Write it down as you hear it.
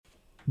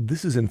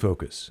This is In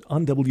Focus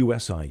on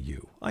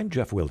WSIU. I'm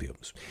Jeff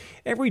Williams.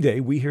 Every day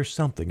we hear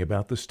something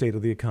about the state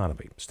of the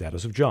economy,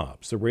 status of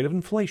jobs, the rate of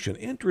inflation,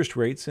 interest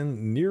rates,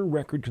 and near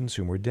record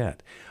consumer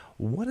debt.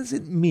 What does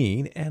it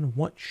mean and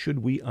what should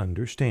we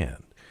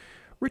understand?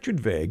 Richard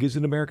Vague is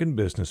an American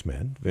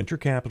businessman, venture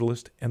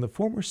capitalist, and the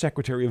former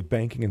Secretary of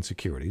Banking and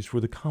Securities for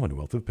the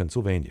Commonwealth of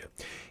Pennsylvania.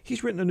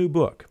 He's written a new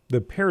book,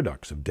 The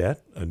Paradox of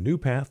Debt, A New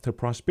Path to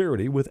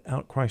Prosperity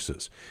Without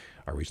Crisis.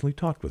 I recently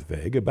talked with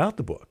Vague about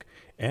the book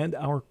and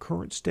our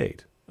current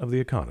state of the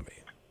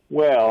economy.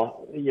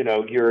 Well,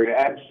 you're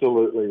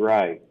absolutely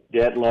right.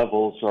 Debt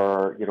levels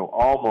are,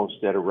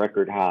 almost at a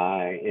record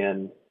high.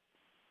 And,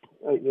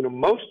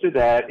 most of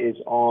that is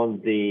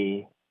on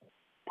the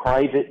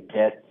private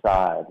debt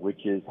side,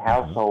 which is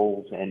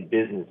households and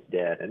business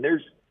debt. And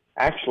there's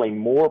actually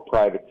more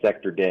private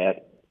sector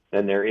debt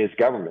than there is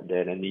government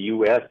debt. In the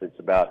U.S., it's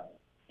about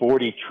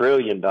 $40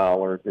 trillion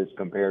as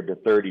compared to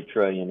 $30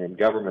 trillion in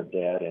government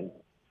debt. And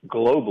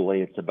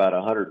globally, it's about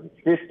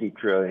 $150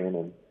 trillion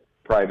in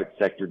private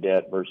sector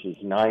debt versus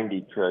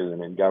 $90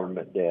 trillion in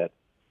government debt.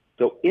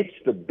 So it's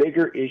the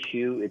bigger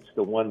issue. It's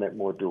the one that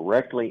more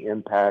directly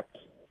impacts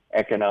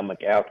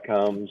economic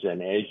outcomes.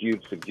 And as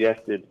you've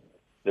suggested,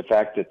 the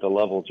fact that the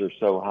levels are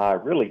so high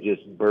really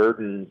just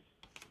burdens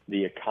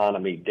the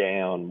economy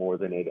down more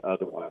than it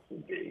otherwise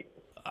would be.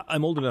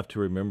 I'm old enough to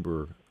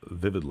remember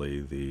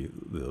vividly the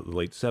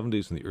late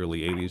 70s and the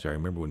early 80s. I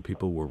remember when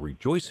people were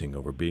rejoicing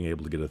over being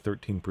able to get a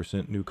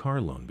 13% new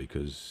car loan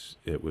because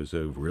it was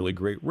a really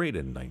great rate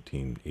in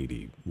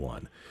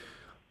 1981.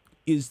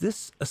 Is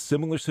this a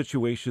similar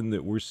situation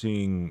that we're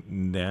seeing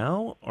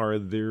now? Are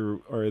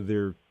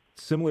there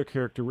similar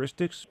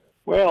characteristics?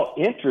 Well,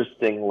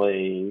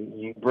 interestingly,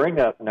 you bring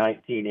up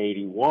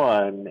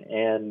 1981,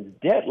 and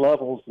debt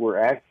levels were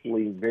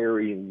actually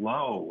very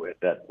low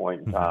at that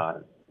point in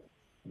time.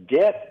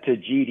 Debt to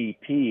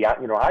GDP,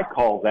 I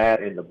call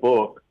that in the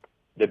book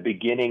the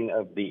beginning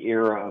of the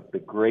era of the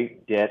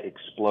great debt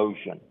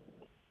explosion.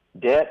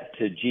 Debt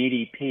to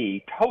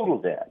GDP, total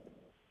debt,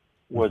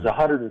 was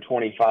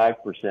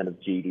 125% of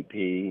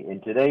GDP,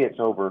 and today it's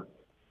over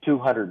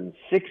 260%.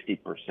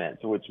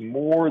 So it's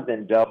more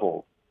than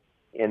doubled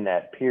in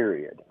that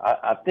period.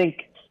 I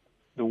think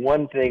the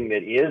one thing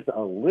that is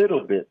a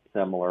little bit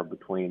similar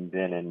between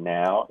then and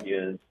now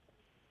is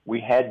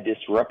we had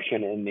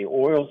disruption in the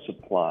oil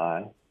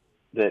supply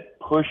that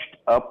pushed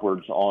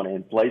upwards on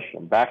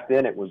inflation. Back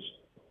then, it was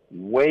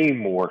way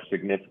more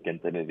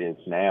significant than it is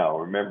now.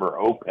 Remember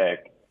OPEC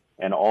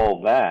and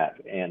all that.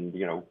 And,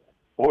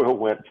 oil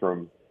went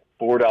from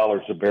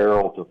 $4 a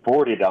barrel to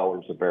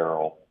 $40 a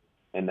barrel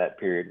in that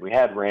period. We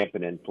had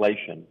rampant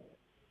inflation.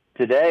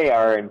 Today,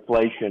 our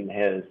inflation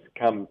has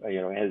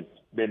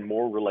been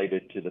more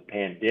related to the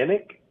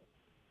pandemic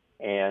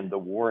and the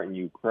war in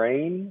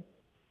Ukraine.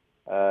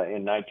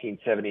 In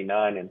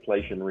 1979,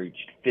 inflation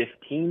reached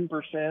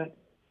 15%.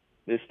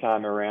 This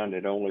time around,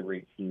 it only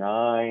reached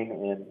 9%.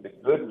 And the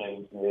good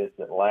news is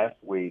that last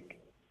week,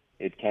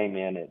 it came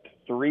in at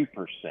 3%.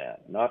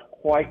 Not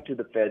quite to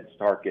the Fed's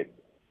target,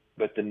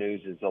 but the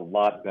news is a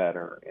lot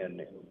better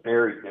and a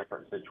very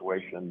different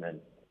situation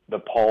than the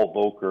Paul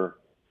Volcker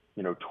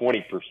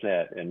 20%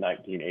 in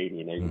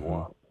 1980 and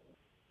 81.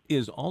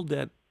 Is all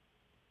debt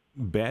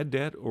bad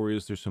debt, or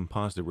is there some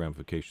positive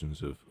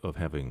ramifications of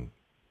having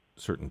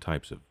certain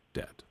types of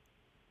debt?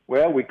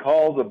 Well, we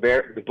call the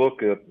book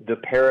The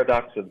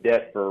Paradox of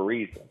Debt for a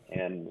reason.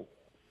 And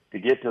to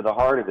get to the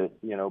heart of it,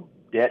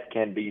 debt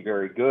can be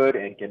very good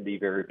and can be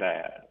very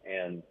bad.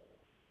 And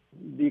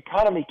the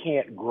economy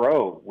can't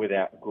grow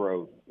without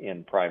growth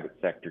in private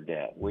sector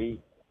debt.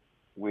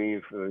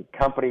 If a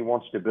company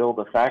wants to build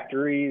a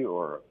factory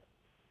or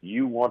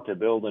you want to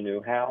build a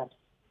new house,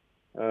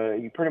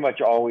 you pretty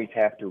much always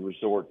have to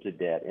resort to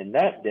debt. And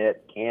that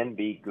debt can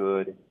be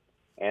good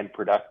and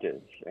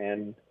productive.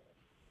 And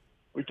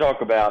we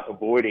talk about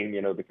avoiding,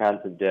 the kinds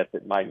of debt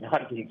that might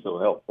not be so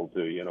helpful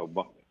to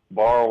you.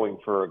 Borrowing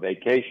for a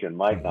vacation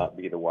might not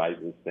be the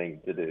wisest thing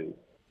to do.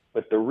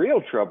 But the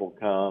real trouble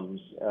comes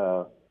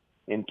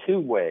in two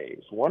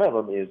ways. One of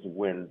them is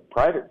when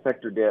private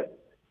sector debt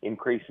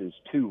increases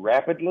too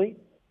rapidly,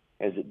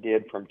 as it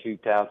did from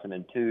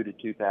 2002 to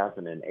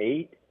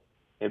 2008.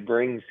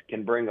 It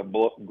can bring a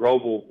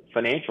global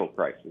financial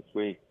crisis.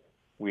 We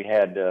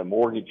had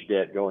mortgage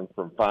debt going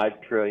from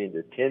 $5 trillion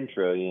to $10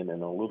 trillion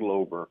in a little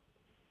over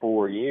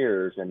 4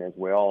 years, and as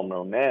we all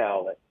know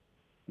now, that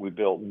we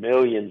built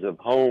millions of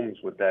homes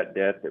with that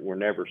debt that were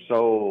never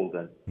sold,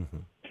 and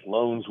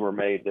loans were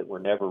made that were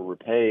never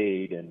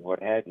repaid, and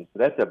what have you. So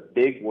that's a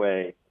big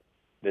way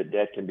that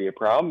debt can be a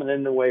problem. And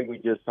then the way we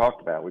just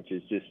talked about, which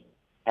is just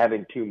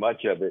having too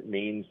much of it,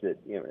 means that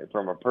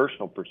from a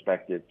personal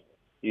perspective,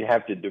 you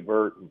have to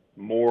divert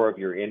more of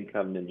your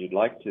income than you'd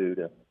like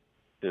to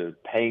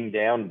paying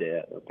down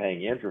debt or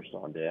paying interest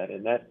on debt,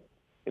 and that.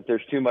 If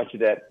there's too much of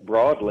that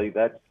broadly,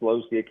 that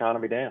slows the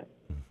economy down.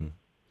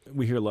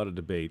 We hear a lot of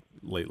debate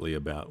lately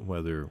about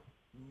whether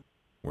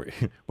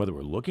whether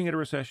we're looking at a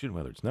recession,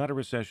 whether it's not a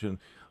recession,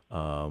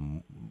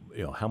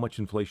 how much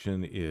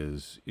inflation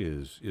is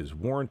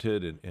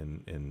warranted,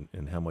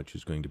 and how much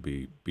is going to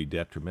be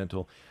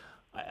detrimental.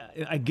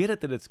 I get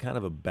it that it's kind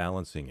of a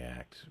balancing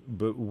act,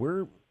 but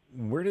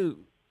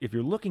if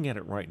you're looking at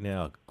it right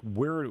now,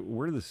 where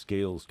do the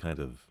scales kind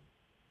of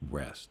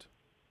rest?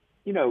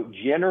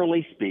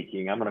 Generally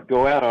speaking, I'm going to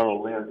go out on a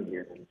limb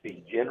here and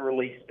say,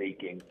 generally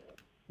speaking,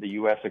 the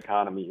U.S.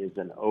 economy is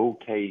in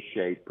okay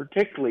shape,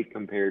 particularly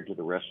compared to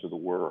the rest of the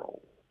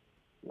world.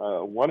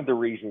 One of the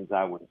reasons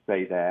I would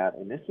say that,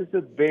 and this is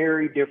a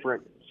very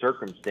different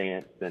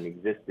circumstance than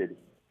existed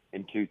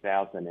in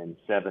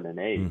 2007 and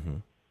 8, Mm-hmm.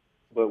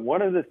 but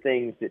one of the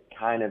things that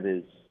kind of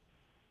is,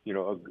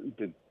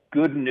 the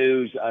good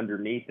news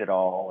underneath it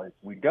all is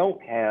we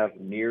don't have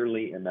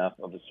nearly enough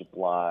of a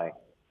supply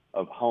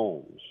of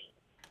homes.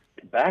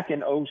 Back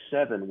in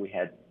 '07, we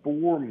had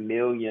 4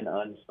 million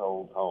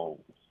unsold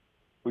homes,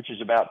 which is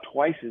about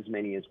twice as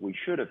many as we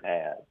should have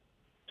had.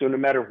 So no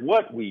matter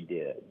what we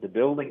did, the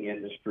building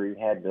industry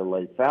had to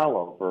lay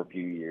fallow for a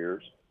few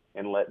years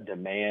and let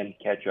demand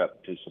catch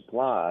up to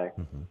supply.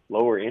 Mm-hmm.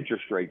 Lower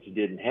interest rates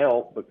didn't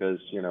help because,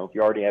 if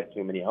you already have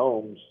too many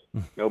homes,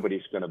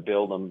 nobody's going to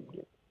build them.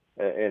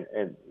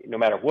 And no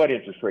matter what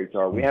interest rates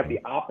are, we have the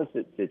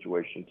opposite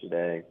situation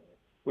today.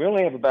 We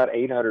only have about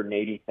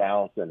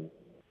 880,000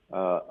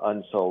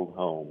 unsold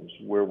homes,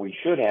 where we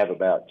should have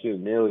about 2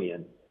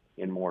 million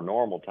in more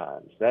normal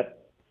times.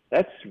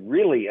 That's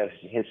really a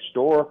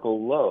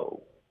historical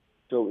low.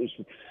 So as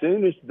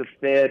soon as the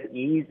Fed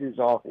eases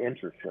off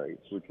interest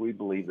rates, which we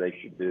believe they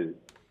should do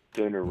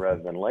sooner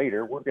rather than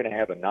later, we're going to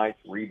have a nice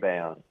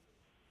rebound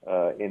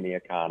in the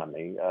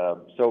economy.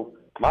 So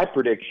my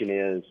prediction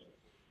is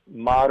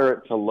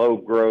moderate to low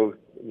growth,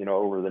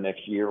 over the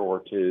next year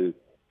or two,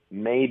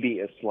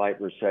 maybe a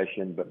slight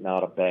recession, but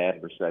not a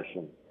bad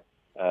recession.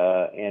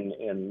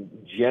 And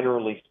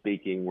generally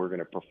speaking, we're going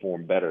to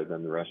perform better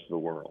than the rest of the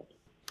world.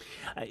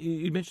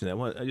 You mentioned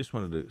that. I just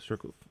wanted to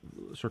circle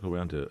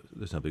around to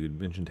this topic. You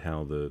mentioned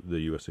how the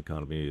U.S.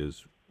 economy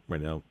is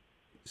right now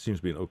seems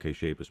to be in okay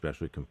shape,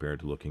 especially compared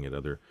to looking at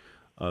other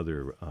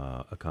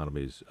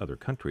economies, other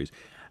countries.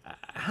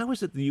 How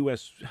is it the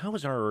U.S.? How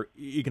is our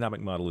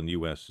economic model in the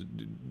U.S.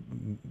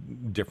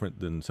 Different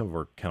than some of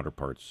our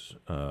counterparts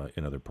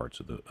in other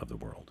parts of the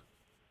world?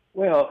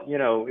 Well,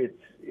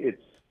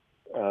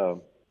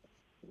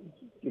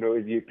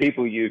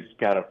 people use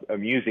kind of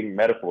amusing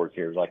metaphors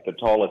here, like the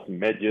tallest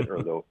midget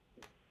or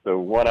the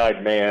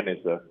one-eyed man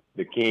is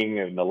the king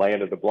in the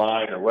land of the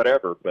blind or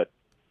whatever. But,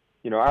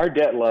 our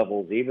debt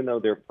levels, even though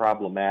they're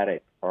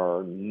problematic,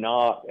 are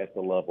not at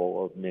the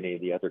level of many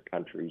of the other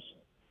countries,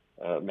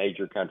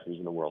 major countries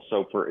in the world.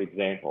 So, for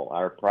example,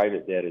 our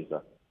private debt is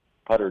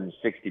 160%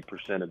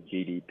 of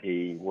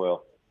GDP.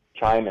 Well,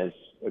 China's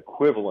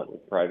equivalent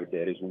of private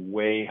debt is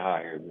way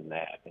higher than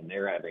that, and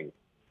they're having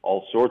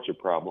all sorts of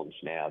problems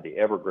now. The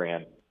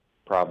Evergrande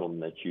problem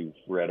that you've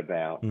read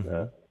about.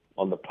 Mm-hmm.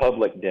 On the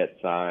public debt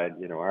side,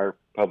 our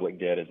public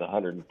debt is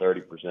 130%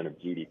 of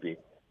GDP.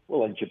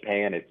 Well, in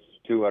Japan, it's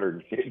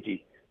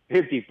 50%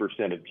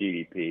 of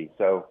GDP.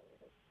 So,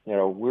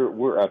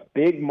 we're a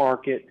big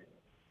market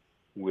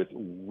with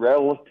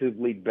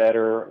relatively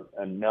better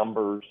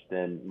numbers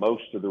than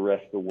most of the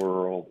rest of the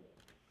world.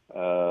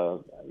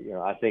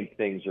 I think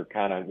things are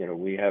kind of,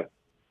 we have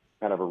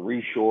kind of a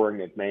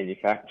reshoring of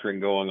manufacturing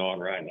going on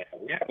right now.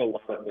 We have a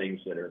lot of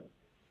things that are,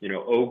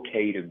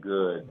 okay to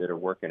good that are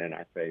working in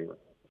our favor.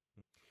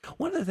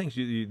 One of the things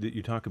that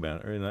you talk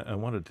about, and I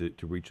wanted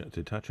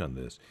to touch on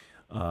this,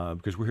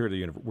 because we're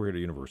at a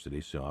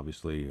university, so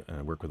obviously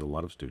I work with a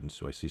lot of students,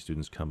 so I see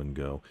students come and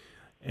go.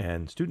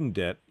 And student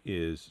debt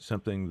is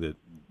something that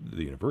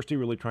the university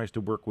really tries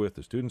to work with,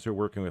 the students are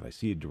working with. I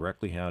see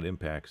directly how it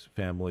impacts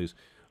families.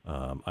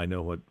 I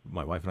know what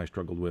my wife and I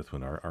struggled with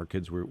when our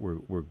kids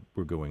were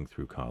going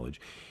through college.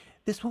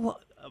 This whole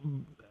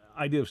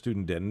idea of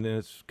student debt, and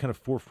it's kind of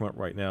forefront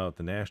right now at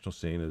the national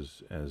scene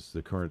as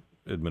the current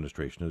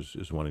administration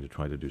is wanting to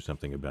try to do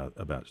something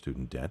about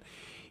student debt.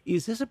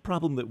 Is this a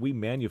problem that we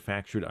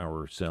manufactured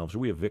ourselves? Are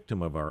we a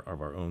victim of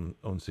our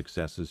own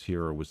successes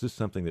here, or was this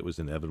something that was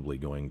inevitably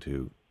going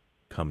to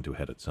come to a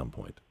head at some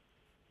point?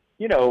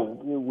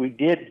 We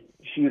did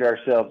shoot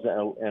ourselves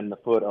in the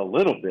foot a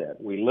little bit.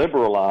 We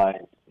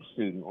liberalized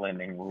student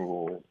lending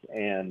rules,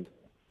 and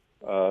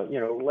a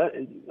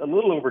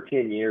little over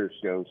 10 years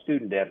ago,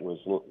 student debt was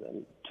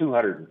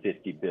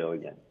 $250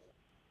 billion.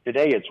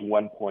 Today, it's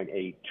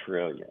 $1.8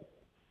 trillion.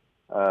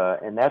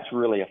 And that's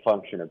really a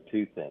function of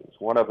two things.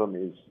 One of them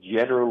is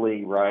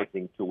generally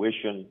rising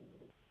tuition,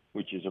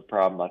 which is a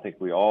problem I think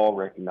we all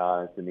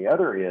recognize. And the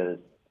other is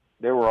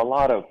there were a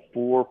lot of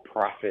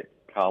for-profit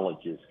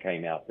colleges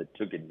came out that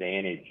took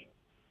advantage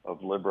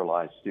of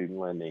liberalized student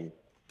lending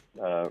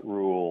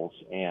rules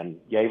and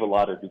gave a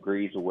lot of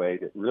degrees away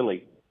that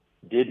really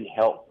didn't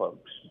help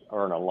folks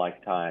earn a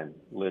lifetime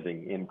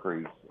living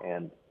increase.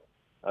 And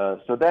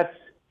so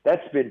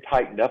that's been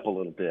tightened up a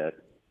little bit.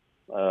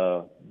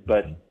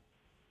 But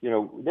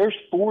there's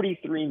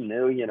 43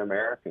 million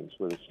Americans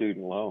with a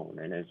student loan.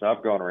 And as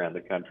I've gone around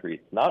the country,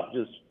 it's not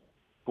just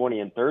 20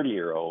 and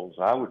 30-year-olds.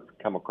 I would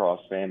come across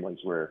families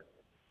where,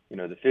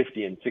 the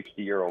 50 and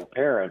 60-year-old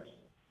parents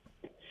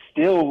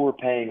still were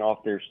paying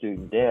off their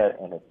student debt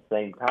and at the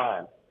same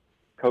time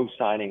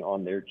co-signing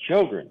on their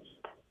children's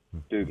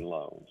student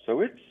loans. So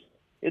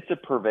it's a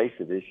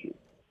pervasive issue.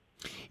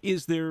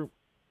 Is there,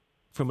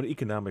 from an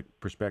economic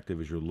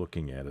perspective, as you're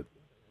looking at it,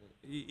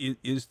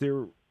 is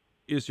there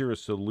a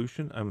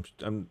solution?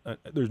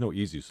 There's no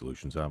easy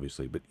solutions,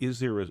 obviously, but is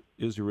there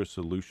a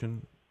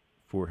solution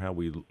for how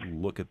we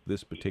look at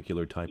this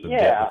particular type of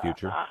debt in the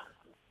future?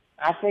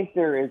 I think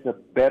there is a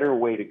better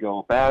way to go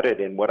about it,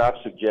 and what I've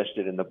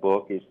suggested in the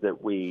book is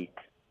that we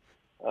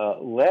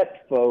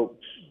let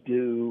folks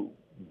do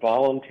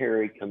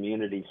voluntary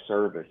community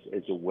service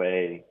as a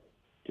way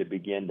to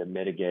begin to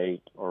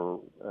mitigate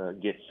or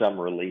get some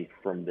relief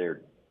from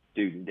their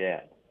student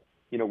debt.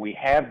 We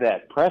have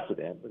that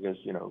precedent because,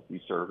 if you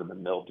serve in the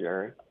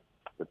military,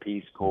 the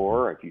Peace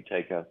Corps, if you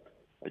take a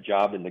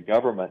job in the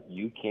government,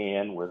 you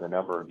can, with a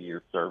number of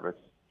years service,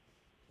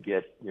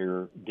 get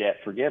your debt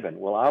forgiven.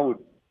 Well, I would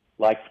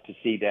like to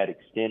see that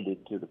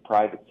extended to the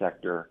private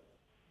sector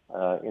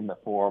in the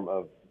form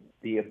of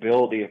the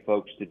ability of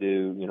folks to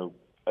do,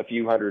 a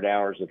few hundred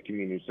hours of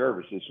community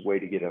service as a way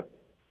to get a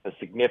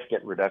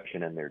significant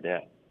reduction in their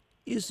debt.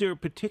 Is there a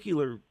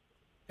particular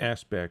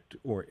aspect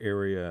or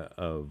area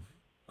of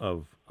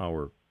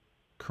our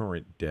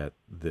current debt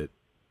that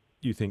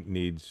you think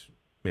needs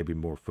maybe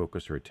more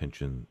focus or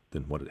attention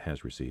than what it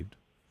has received?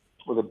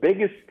 Well, the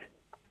biggest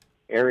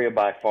area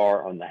by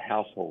far on the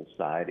household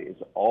side is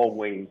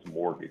always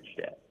mortgage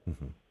debt.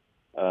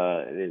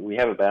 Mm-hmm. We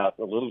have about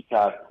a little shy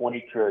of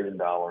 $20 trillion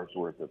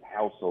worth of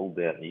household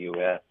debt in the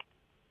U.S.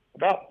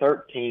 About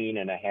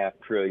 $13.5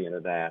 trillion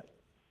of that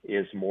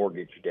is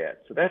mortgage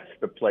debt. So that's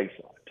the place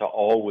to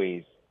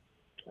always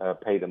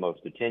pay the most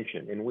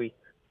attention. And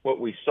what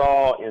we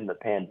saw in the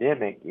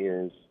pandemic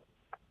is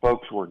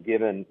folks were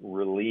given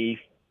relief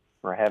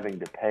for having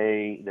to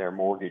pay their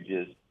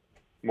mortgage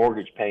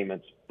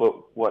payments.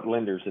 But what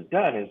lenders have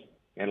done is,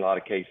 in a lot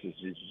of cases,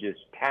 is just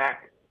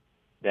tack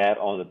that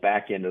on the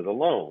back end of the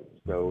loan.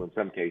 So in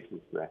some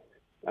cases, the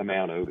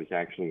amount owed is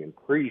actually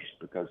increased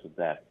because of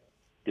that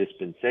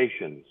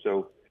dispensation.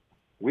 So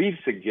we've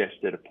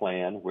suggested a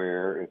plan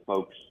where if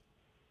folks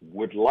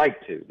would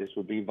like to, this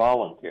would be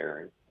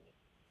voluntary,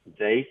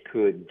 they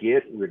could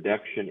get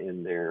reduction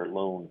in their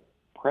loan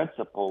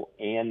principal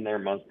and their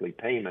monthly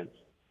payments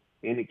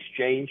in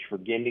exchange for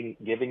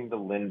giving the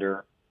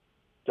lender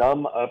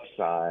some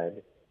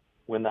upside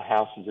when the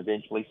house is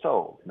eventually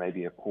sold,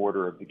 maybe a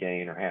quarter of the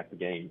gain or half the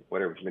gain,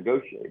 whatever's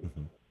negotiated.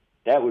 Mm-hmm.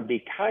 That would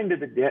be kind of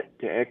the debt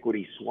to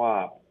equity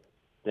swap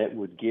that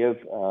would give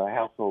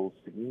households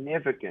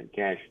significant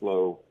cash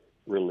flow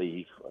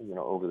relief,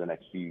 over the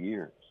next few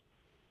years.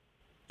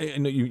 I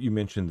know you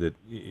mentioned that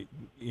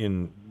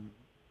in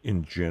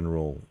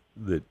general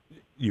that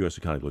U.S.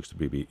 economy looks to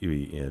be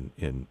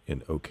in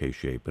okay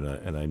shape,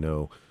 and I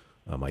know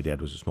my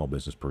dad was a small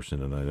business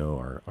person, and I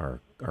know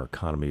our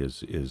economy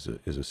is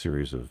a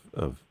series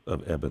of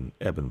ebb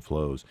and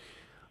flows.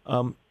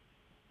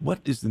 What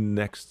is the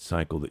next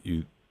cycle that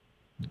you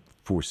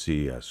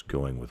foresee us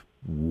going with,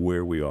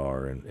 where we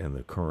are and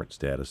the current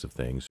status of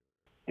things?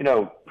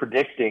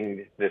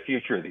 Predicting the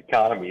future of the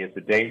economy is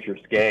a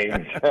dangerous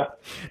game.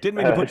 Didn't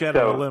mean to put you out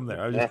on a limb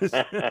there.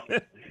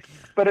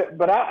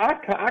 But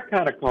I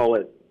kind of call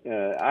it.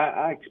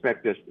 I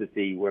expect us to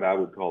see what I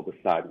would call the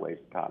sideways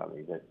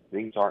economy. That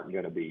things aren't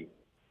going to be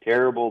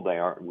terrible.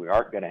 We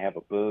aren't going to have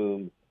a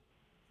boom.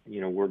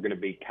 We're going to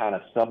be kind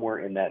of somewhere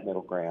in that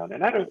middle ground,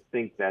 and I don't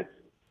think that's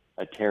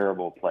a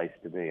terrible place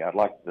to be. I'd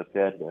like the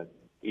Fed to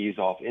ease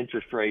off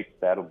interest rates.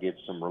 That'll give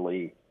some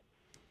relief.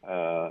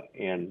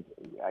 And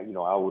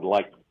I would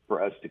like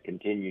for us to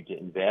continue to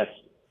invest,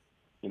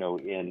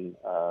 in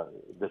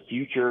the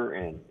future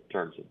in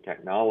terms of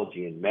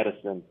technology and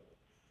medicine.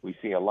 We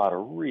see a lot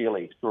of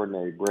really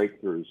extraordinary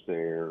breakthroughs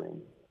there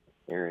in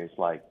areas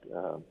like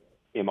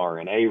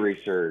mRNA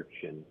research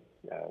and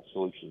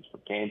solutions for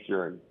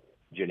cancer and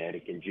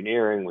genetic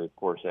engineering. We, of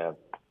course, have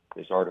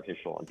this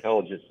artificial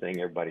intelligence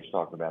thing everybody's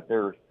talking about.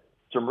 There are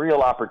some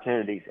real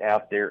opportunities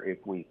out there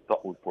if we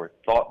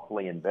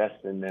thoughtfully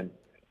invest in them.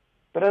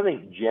 But I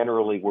think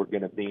generally we're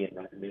going to be in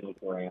that middle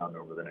ground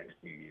over the next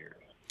few years.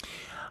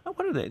 I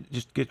wanted to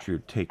just get your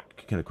take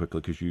kind of quickly,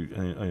 because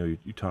I know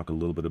you talk a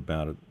little bit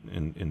about it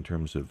in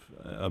terms of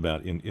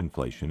about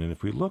inflation. And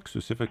if we look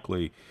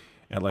specifically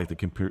at like the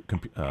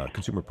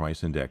consumer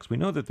price index, we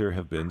know that there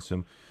have been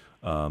some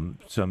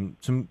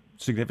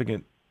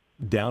significant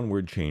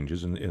downward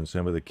changes in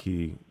some of the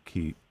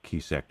key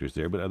sectors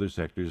there, but other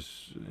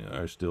sectors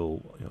are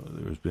still,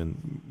 there's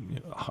been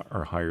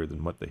are higher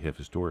than what they have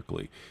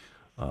historically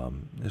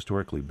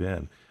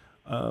been.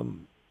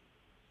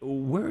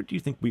 Where do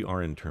you think we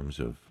are in terms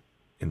of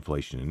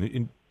inflation?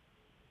 And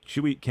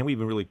can we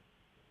even really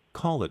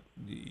call it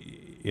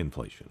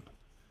inflation?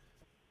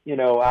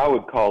 I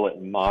would call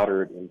it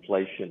moderate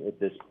inflation at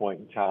this point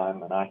in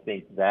time, and I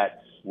think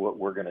that's what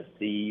we're going to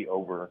see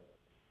over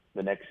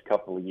the next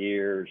couple of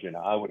years,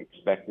 I would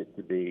expect it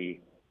to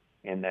be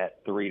in that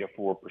 3 to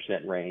 4%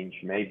 range,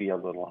 maybe a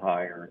little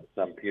higher in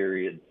some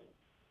periods.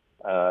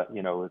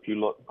 If you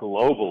look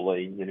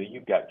globally,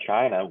 you've got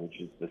China, which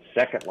is the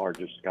second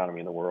largest economy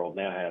in the world,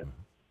 now has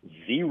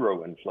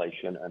zero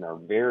inflation and are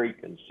very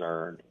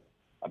concerned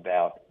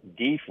about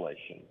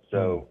deflation.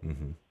 So,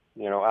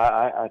 we really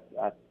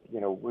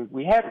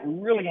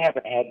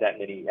haven't had that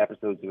many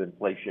episodes of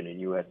inflation in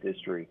U.S.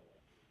 history,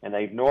 and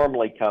they've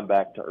normally come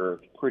back to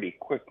earth pretty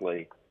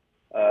quickly.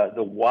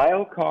 The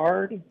wild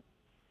card,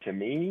 to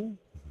me,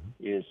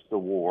 is the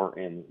war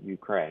in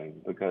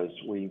Ukraine, because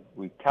we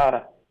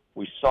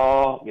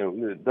saw,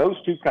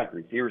 those two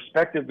countries,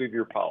 irrespective of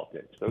your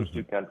politics, those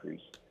two countries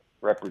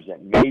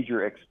represent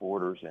major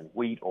exporters in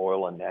wheat,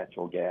 oil, and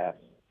natural gas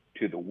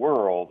to the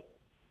world.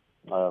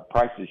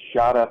 Prices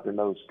shot up in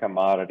those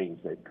commodities.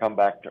 They've come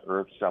back to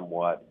earth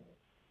somewhat.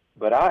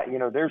 But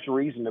there's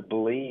reason to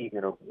believe,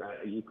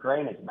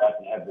 Ukraine is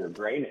about to have their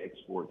grain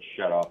exports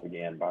shut off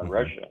again by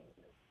Russia.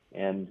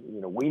 And,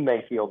 we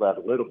may feel that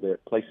a little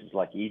bit. Places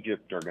like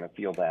Egypt are going to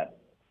feel that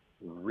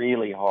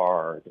really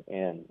hard.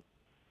 And,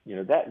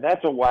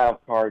 that's a wild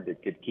card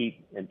that could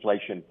keep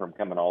inflation from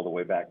coming all the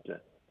way back to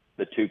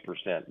the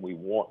 2% we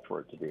want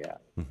for it to be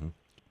at.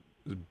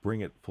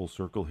 Bring it full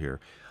circle here.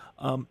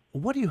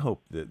 What do you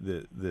hope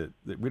that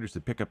readers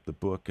that pick up the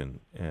book and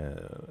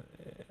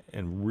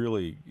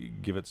really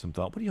give it some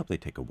thought, what do you hope they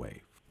take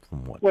away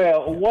from what?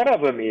 Well, one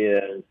of them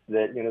is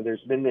that,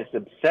 there's been this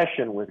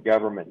obsession with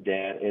government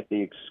debt at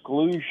the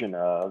exclusion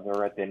of,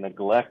 or at the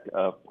neglect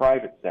of,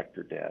 private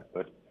sector debt.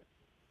 But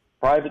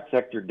private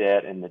sector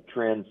debt and the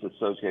trends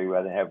associated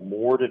with it have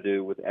more to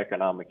do with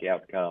economic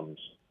outcomes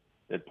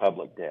than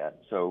public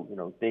debt. So,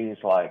 things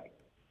like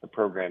the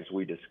programs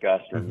we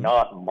discussed are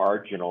not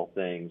marginal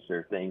things.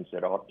 They're things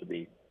that ought to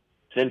be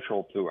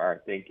central to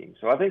our thinking.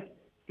 So I think if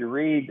you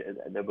read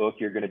the book,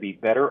 you're going to be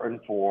better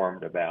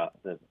informed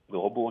about the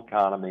global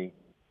economy.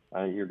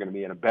 You're going to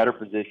be in a better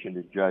position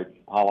to judge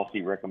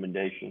policy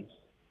recommendations.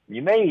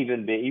 You may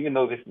even be, even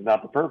though this is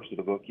not the purpose of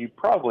the book, you're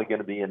probably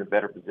going to be in a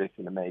better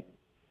position to make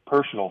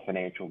personal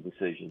financial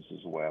decisions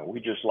as well. We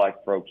just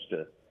like folks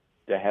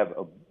to have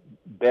a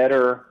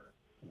better,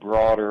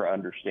 broader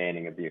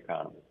understanding of the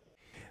economy.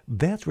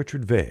 That's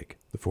Richard Vague,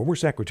 the former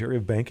Secretary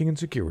of Banking and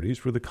Securities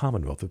for the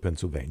Commonwealth of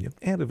Pennsylvania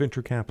and a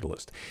venture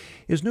capitalist.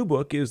 His new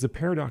book is The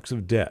Paradox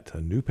of Debt, A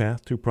New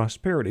Path to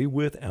Prosperity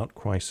Without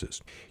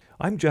Crisis.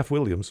 I'm Jeff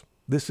Williams.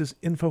 This is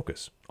In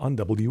Focus on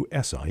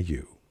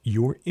WSIU,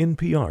 your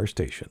NPR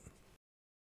station.